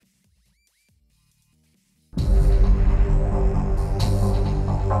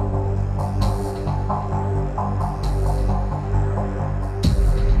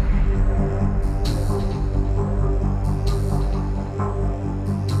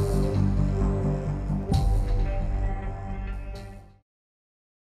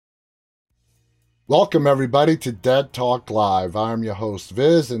Welcome, everybody, to Dead Talk Live. I'm your host,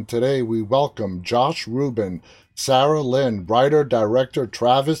 Viz, and today we welcome Josh Rubin, Sarah Lynn, writer director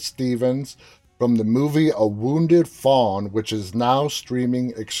Travis Stevens from the movie A Wounded Fawn, which is now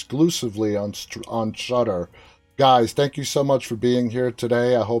streaming exclusively on Shudder. Guys, thank you so much for being here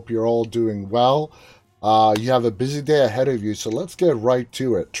today. I hope you're all doing well. You have a busy day ahead of you, so let's get right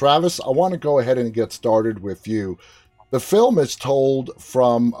to it. Travis, I want to go ahead and get started with you. The film is told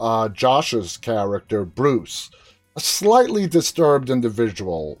from Josh's character, Bruce, a slightly disturbed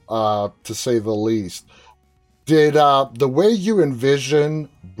individual, to say the least. Did the way you envision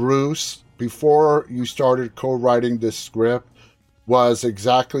Bruce before you started co-writing this script was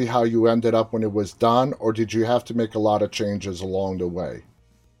exactly how you ended up when it was done, or did you have to make a lot of changes along the way?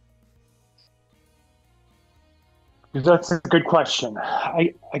 That's a good question.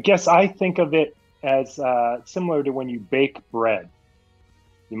 I guess I think of it as similar to when you bake bread.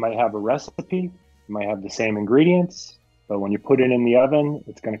 You might have a recipe, you might have the same ingredients, but when you put it in the oven,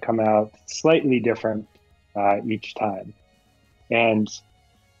 it's going to come out slightly different each time. And,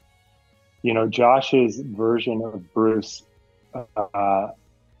 Josh's version of Bruce uh,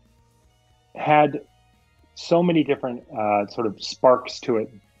 had so many different sort of sparks to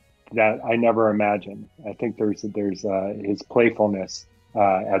it that I never imagined. I think there's his playfulness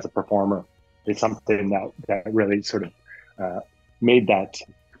as a performer is something that really sort of made that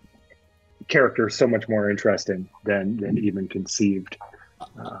character so much more interesting than even conceived.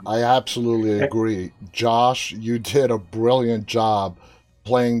 I absolutely And agree. Josh, you did a brilliant job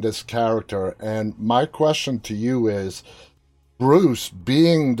playing this character. And my question to you is, Bruce,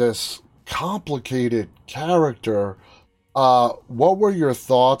 being this complicated character, what were your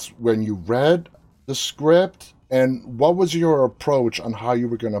thoughts when you read the script, and what was your approach on how you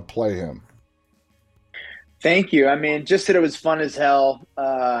were going to play him? Thank you. I mean, just that it was fun as hell.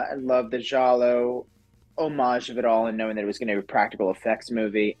 I love the Jalo homage of it all and knowing that it was going to be a practical effects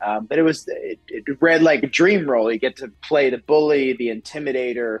movie. But it read like a dream role. You get to play the bully, the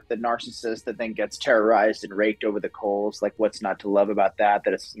intimidator, the narcissist that then gets terrorized and raked over the coals. Like, what's not to love about that?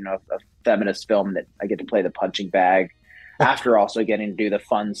 That it's, a feminist film that I get to play the punching bag after also getting to do the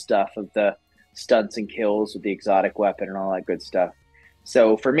fun stuff of the stunts and kills with the exotic weapon and all that good stuff.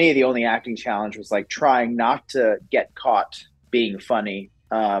 So for me, the only acting challenge was like trying not to get caught being funny,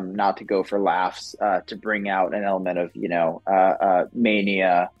 not to go for laughs, to bring out an element of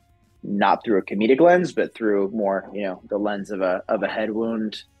mania, not through a comedic lens, but through more the lens of a head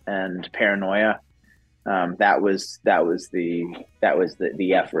wound and paranoia. That was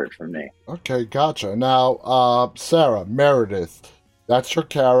the effort for me. Okay, gotcha. Now, Sarah, Meredith, that's your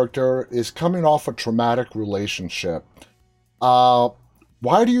character, is coming off a traumatic relationship. Uh,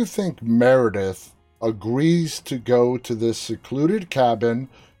 why do you think Meredith agrees to go to this secluded cabin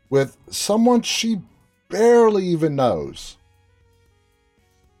with someone she barely even knows?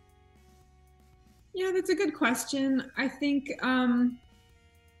 Yeah, that's a good question. I think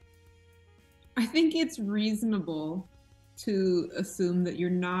it's reasonable to assume that you're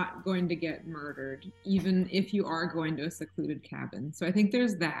not going to get murdered, even if you are going to a secluded cabin. So I think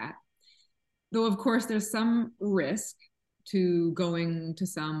there's that. Though, of course, there's some risk to going to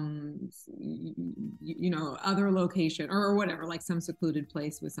some, other location or whatever, like some secluded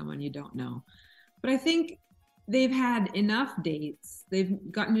place with someone you don't know. But I think they've had enough dates, they've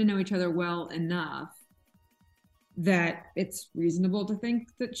gotten to know each other well enough that it's reasonable to think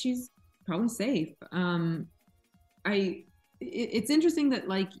that she's probably safe. It's interesting that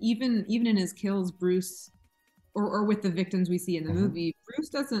like even in his kills, Bruce, or with the victims we see in the Hmm. movie, Bruce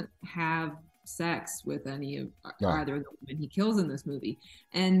doesn't have sex with any of No. either of the women he kills in this movie,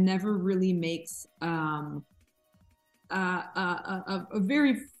 and never really makes a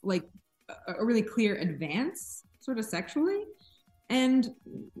very like a really clear advance sort of sexually. And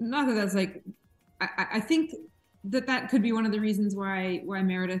not that that's like I think that could be one of the reasons why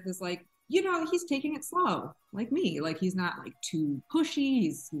Meredith is like, he's taking it slow, like me. Like he's not like too pushy.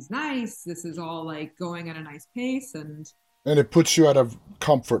 He's nice. This is all like going at a nice pace, and And it puts you at a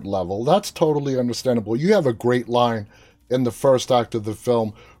comfort level. That's totally understandable. You have a great line in the first act of the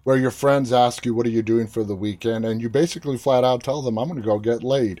film where your friends ask you, "What are you doing for the weekend?" And you basically flat out tell them, "I'm going to go get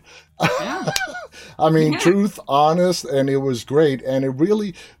laid." yeah, I mean, yeah. truth, honest, and it was great. And it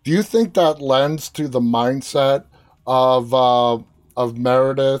really, do you think that lends to the mindset of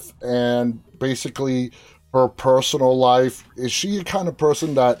Meredith and basically her personal life? Is she a kind of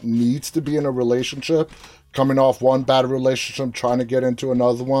person that needs to be in a relationship, coming off one bad relationship, trying to get into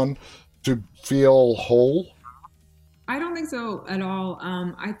another one to feel whole? I don't think so at all.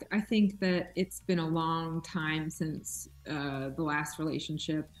 I think that it's been a long time since the last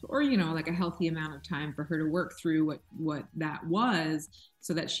relationship, or like a healthy amount of time for her to work through what that was,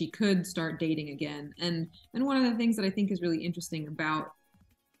 so that she could start dating again. And one of the things that I think is really interesting about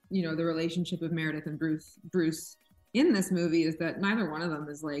the relationship of Meredith and Bruce in this movie is that neither one of them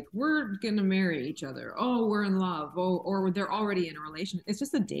is like, we're gonna marry each other. Oh, we're in love. Oh, or they're already in a relationship. It's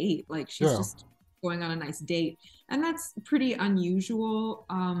just a date. Like she's just going on a nice date, and that's pretty unusual.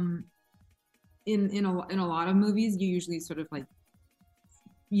 In a lot of movies, you usually sort of like,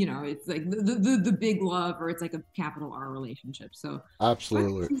 it's like the big love, or it's like a capital R relationship. So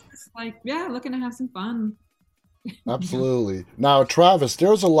absolutely, she's just like, yeah, looking to have some fun. Absolutely. Now, Travis,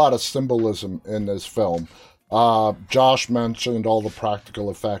 there's a lot of symbolism in this film. Josh mentioned all the practical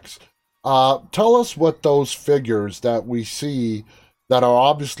effects. Tell us what those figures that we see that are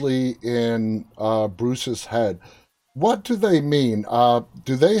obviously in Bruce's head, what do they mean?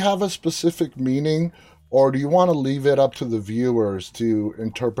 Do they have a specific meaning, or do you want to leave it up to the viewers to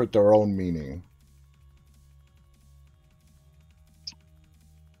interpret their own meaning?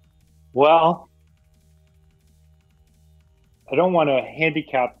 Well, I don't want to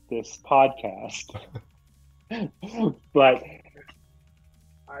handicap this podcast, but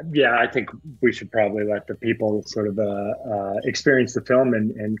yeah, I think we should probably let the people sort of experience the film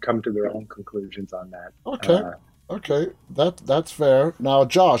and come to their own conclusions on that. Okay, okay, that's fair. Now,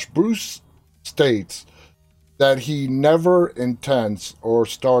 Josh, Bruce states that he never intends or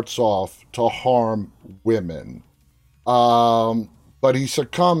starts off to harm women, but he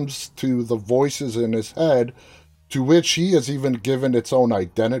succumbs to the voices in his head, to which he has even given its own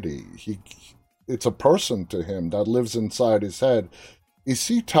identity. It's a person to him that lives inside his head. Is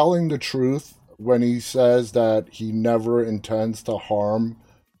he telling the truth when he says that he never intends to harm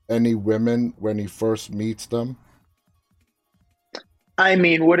any women when he first meets them? I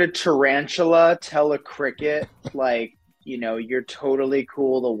mean, would a tarantula tell a cricket, like, you're totally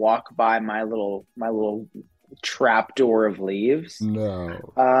cool to walk by my little trap door of leaves? No.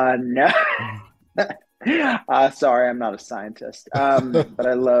 No. Sorry, I'm not a scientist. But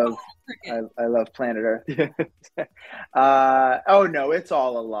I love Planet Earth. Oh no, it's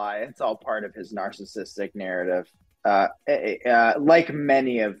all a lie. It's all part of his narcissistic narrative. Like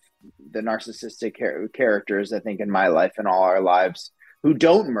many of the narcissistic characters, I think, in my life and all our lives, who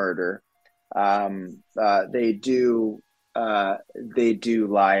don't murder, they do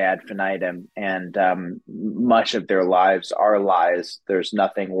lie ad infinitum, and much of their lives are lies. There's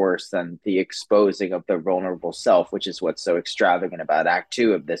nothing worse than the exposing of the vulnerable self, which is what's so extravagant about Act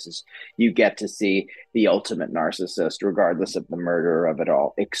 2 of this, is you get to see the ultimate narcissist, regardless of the murderer of it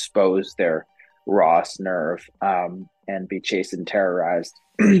all, expose their rawest nerve, and be chased and terrorized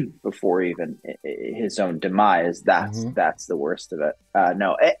before even his own demise. That's the worst of it.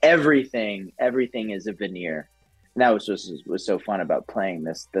 No, everything is a veneer. And that was so fun about playing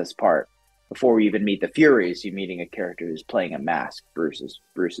this part. Before we even meet the Furies, you're meeting a character who's playing a mask. Bruce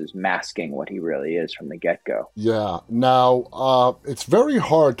is masking what he really is from the get-go. Yeah. Now, it's very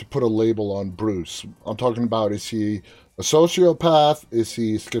hard to put a label on Bruce. I'm talking about, is he a sociopath? Is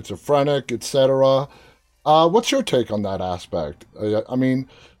he schizophrenic, etc.? What's your take on that aspect? I mean,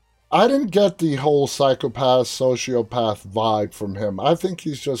 I didn't get the whole psychopath, sociopath vibe from him. I think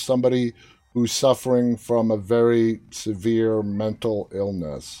he's just somebody who's suffering from a very severe mental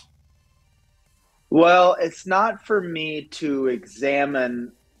illness. Well, it's not for me to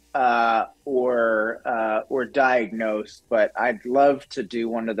examine or diagnose, but I'd love to do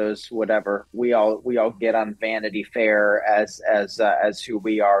one of those, whatever we all get on Vanity Fair as who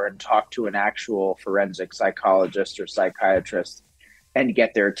we are, and talk to an actual forensic psychologist or psychiatrist and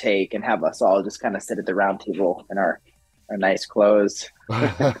get their take, and have us all just kind of sit at the round table in our nice clothes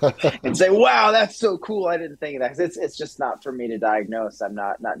and say, wow, that's so cool, I didn't think of that. It's just not for me to diagnose. I'm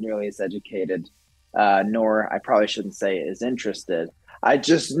not nearly as educated, nor, I probably shouldn't say, as interested. I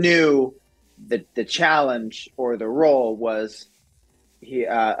just knew that the challenge or the role was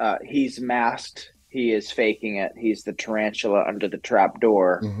he's masked, he is faking it, he's the tarantula under the trap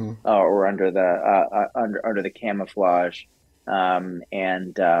door, or under the camouflage, and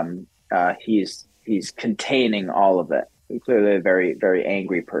he's containing all of it. Clearly a very, very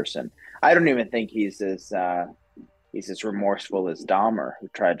angry person. I don't even think he's as remorseful as Dahmer, who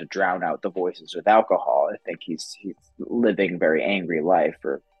tried to drown out the voices with alcohol. I think he's living a very angry life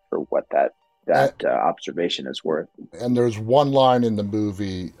for what that observation is worth. And there's one line in the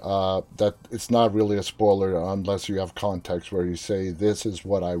movie that it's not really a spoiler unless you have context, where you say, "This is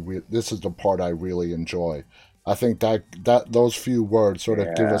this is the part I really enjoy." I think that those few words sort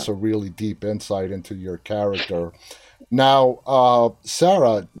of give us a really deep insight into your character. Now,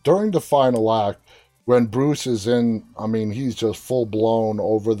 Sarah, during the final act, when Bruce is in, I mean, he's just full blown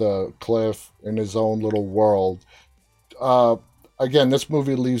over the cliff in his own little world. Uh, Again, this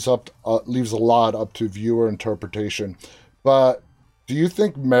movie leaves a lot up to viewer interpretation. But do you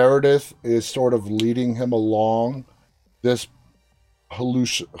think Meredith is sort of leading him along this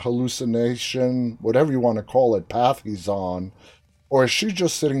hallucination, whatever you want to call it, path he's on, or is she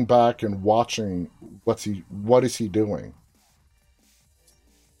just sitting back and watching what is he doing?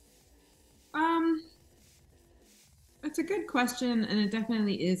 Um, it's a good question, and it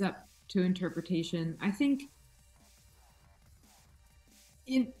definitely is up to interpretation. I think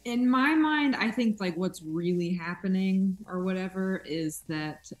in my mind, I think like what's really happening or whatever is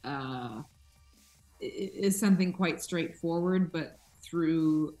that is something quite straightforward, but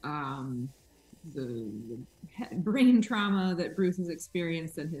through the brain trauma that Bruce has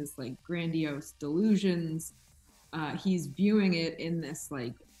experienced and his like grandiose delusions, he's viewing it in this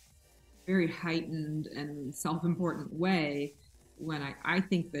like very heightened and self-important way, when I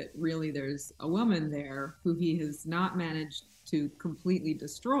think that really there's a woman there who he has not managed to completely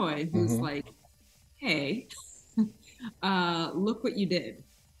destroy, who's Mm-hmm. like, hey, look what you did.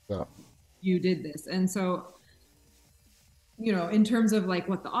 Yeah. You did this. And so, in terms of like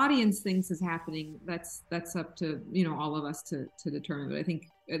what the audience thinks is happening, that's up to, all of us to determine. But I think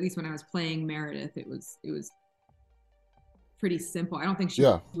at least when I was playing Meredith, it was pretty simple. I don't think she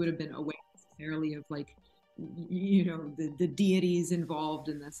Yeah. would have been aware necessarily of like, the deities involved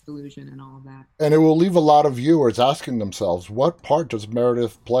in this delusion and all of that. And it will leave a lot of viewers asking themselves, what part does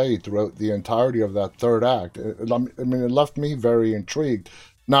Meredith play throughout the entirety of that third act? I mean, it left me very intrigued.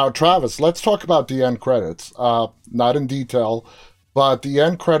 Now, Travis, let's talk about the end credits. Not in detail, but the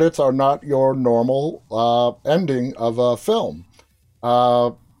end credits are not your normal ending of a film.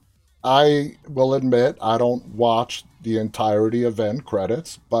 Uh, I will admit I don't watch the entirety of end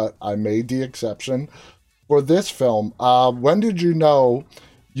credits, but I made the exception for this film. When did you know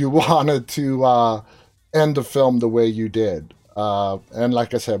you wanted to end the film the way you did? And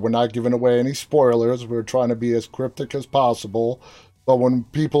like I said, we're not giving away any spoilers. We're trying to be as cryptic as possible. But when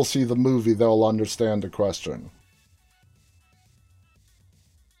people see the movie, they'll understand the question.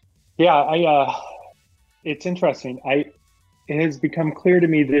 Yeah, it's interesting. It has become clear to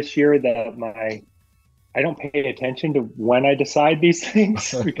me this year that I don't pay attention to when I decide these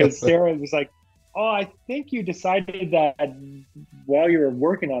things, because Sarah was like, "Oh, I think you decided that while you were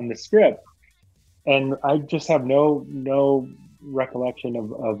working on the script," and I just have no recollection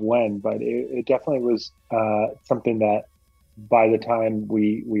of when, but it definitely was something that by the time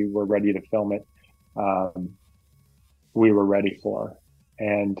we were ready to film it, we were ready for.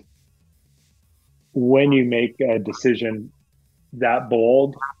 And when you make a decision that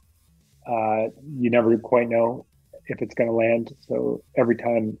bold, you never quite know if it's going to land. So every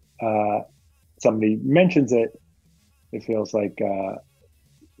time somebody mentions it, it feels like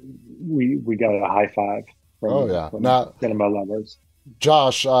we got a high five Oh, yeah. from Now, cinema lovers.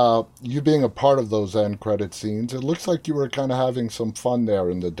 Josh, you being a part of those end credit scenes, it looks like you were kind of having some fun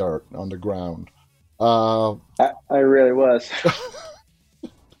there in the dirt, on the ground. Uh, I really was.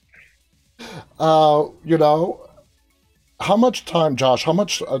 you know, how much time, Josh, how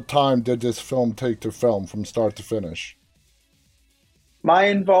much time did this film take to film from start to finish? My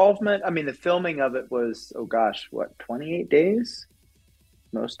involvement, I mean, the filming of it was, oh gosh, what, 28 days?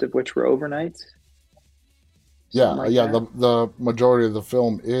 Most of which were overnights. Yeah, Something like yeah, that. the majority of the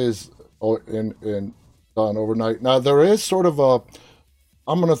film is in done overnight. Now there is sort of a,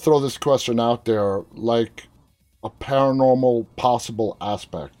 I'm going to throw this question out there, like a paranormal possible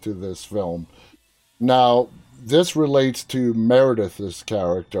aspect to this film. Now, this relates to Meredith's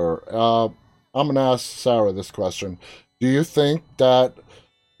character. I'm going to ask Sarah this question. Do you think that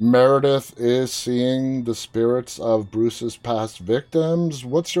Meredith is seeing the spirits of Bruce's past victims?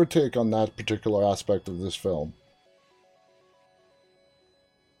 What's your take on that particular aspect of this film?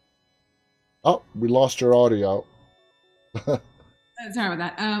 Oh, we lost your audio. Sorry about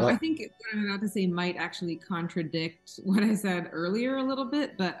that. Uh, I think what I'm about to say might actually contradict what I said earlier a little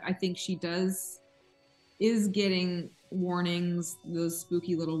bit, but I think she is getting warnings, those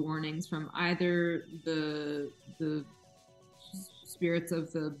spooky little warnings from either the spirits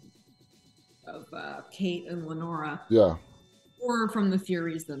of Kate and Lenora, yeah, or from the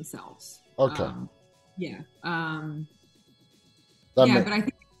Furies themselves. okay. Yeah. That Yeah, ma- but I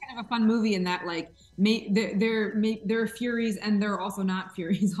think it's kind of a fun movie in that like they're Furies and they're also not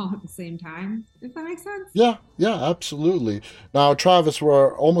Furies all at the same time. If that makes sense. Yeah, yeah, absolutely. Now, Travis,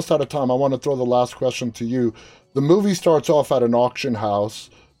 we're almost out of time. I want to throw the last question to you. The movie starts off at an auction house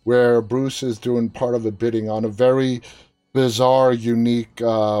where Bruce is doing part of the bidding on a very bizarre, unique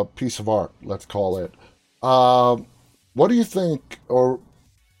piece of art, let's call it. What do you think, or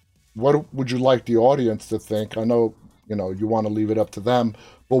what would you like the audience to think? I know, you want to leave it up to them,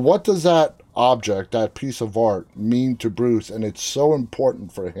 but what does that object, that piece of art, mean to Bruce? And it's so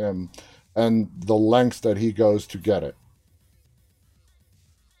important for him and the lengths that he goes to get it.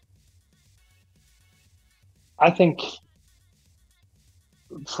 I think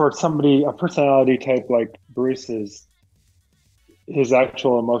for somebody, a personality type like Bruce's, his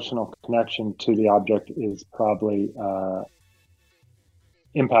actual emotional connection to the object is probably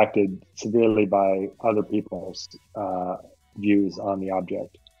impacted severely by other people's views on the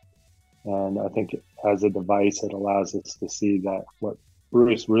object. And I think as a device, it allows us to see that what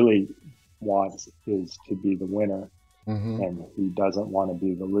Bruce really wants is to be the winner, and he doesn't want to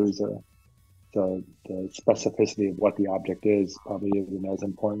be the loser. So the specificity of what the object is probably isn't as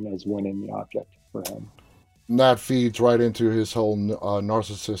important as winning the object for him. And that feeds right into his whole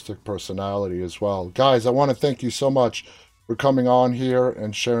narcissistic personality as well. Guys, I want to thank you so much for coming on here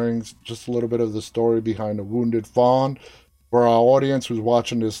and sharing just a little bit of the story behind A Wounded Fawn. For our audience who's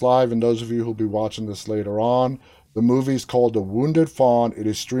watching this live and those of you who'll be watching this later on, the movie is called A Wounded Fawn. It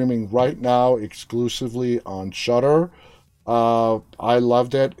is streaming right now exclusively on Shudder. I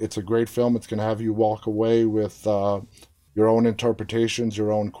loved it. It's a great film. It's going to have you walk away with your own interpretations,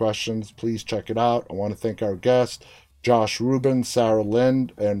 your own questions. Please check it out. I want to thank our guests, Josh Rubin, Sarah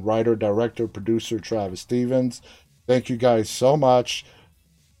Lind, and writer, director, producer Travis Stevens. Thank you guys so much.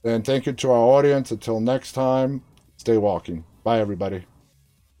 And thank you to our audience. Until next time, stay walking. Bye, everybody.